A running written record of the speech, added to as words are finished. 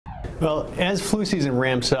Well, as flu season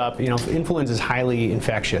ramps up, influenza is highly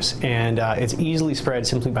infectious, and it's easily spread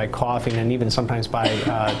simply by coughing and even sometimes by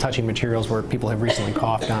touching materials where people have recently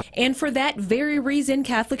coughed on. And for that very reason,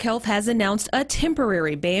 Catholic Health has announced a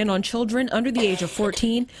temporary ban on children under the age of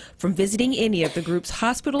 14 from visiting any of the group's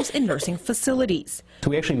hospitals and nursing facilities. So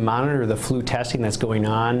we actually monitor the flu testing that's going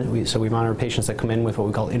on. So we monitor patients that come in with what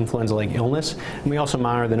we call influenza-like illness, and we also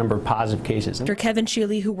monitor the number of positive cases. Dr. Kevin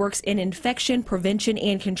Sheely, who works in infection prevention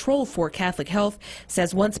and control for Catholic Health,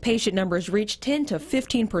 says once patient numbers reach 10 to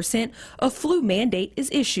 15%, a flu mandate is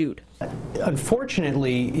issued.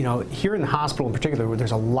 Unfortunately, here in the hospital in particular,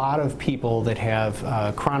 there's a lot of people that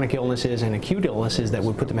have chronic illnesses and acute illnesses that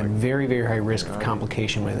would put them at very, very high risk of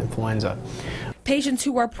complication with influenza. Patients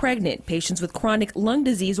who are pregnant, patients with chronic lung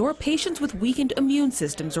disease, or patients with weakened immune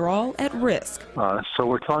systems are all at risk. So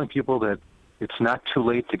we're telling people that it's not too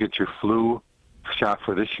late to get your flu shot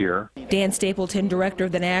for this year. Dan Stapleton, director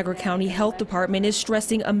of the Niagara County Health Department, is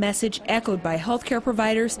stressing a message echoed by healthcare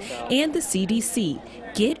providers and the CDC.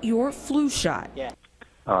 Get your flu shot.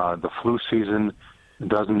 The flu season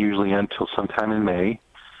doesn't usually end until sometime in May,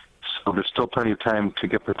 so there's still plenty of time to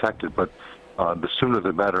get protected, but the sooner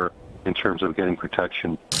the better in terms of getting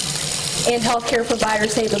protection. And healthcare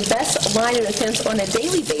providers say the best line of defense on a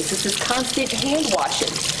daily basis is constant hand washing.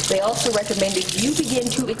 They also recommend if you begin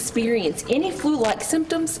to experience any flu-like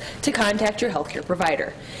symptoms to contact your healthcare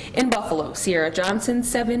provider. In Buffalo, Sierra Johnson,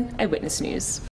 7 Eyewitness News.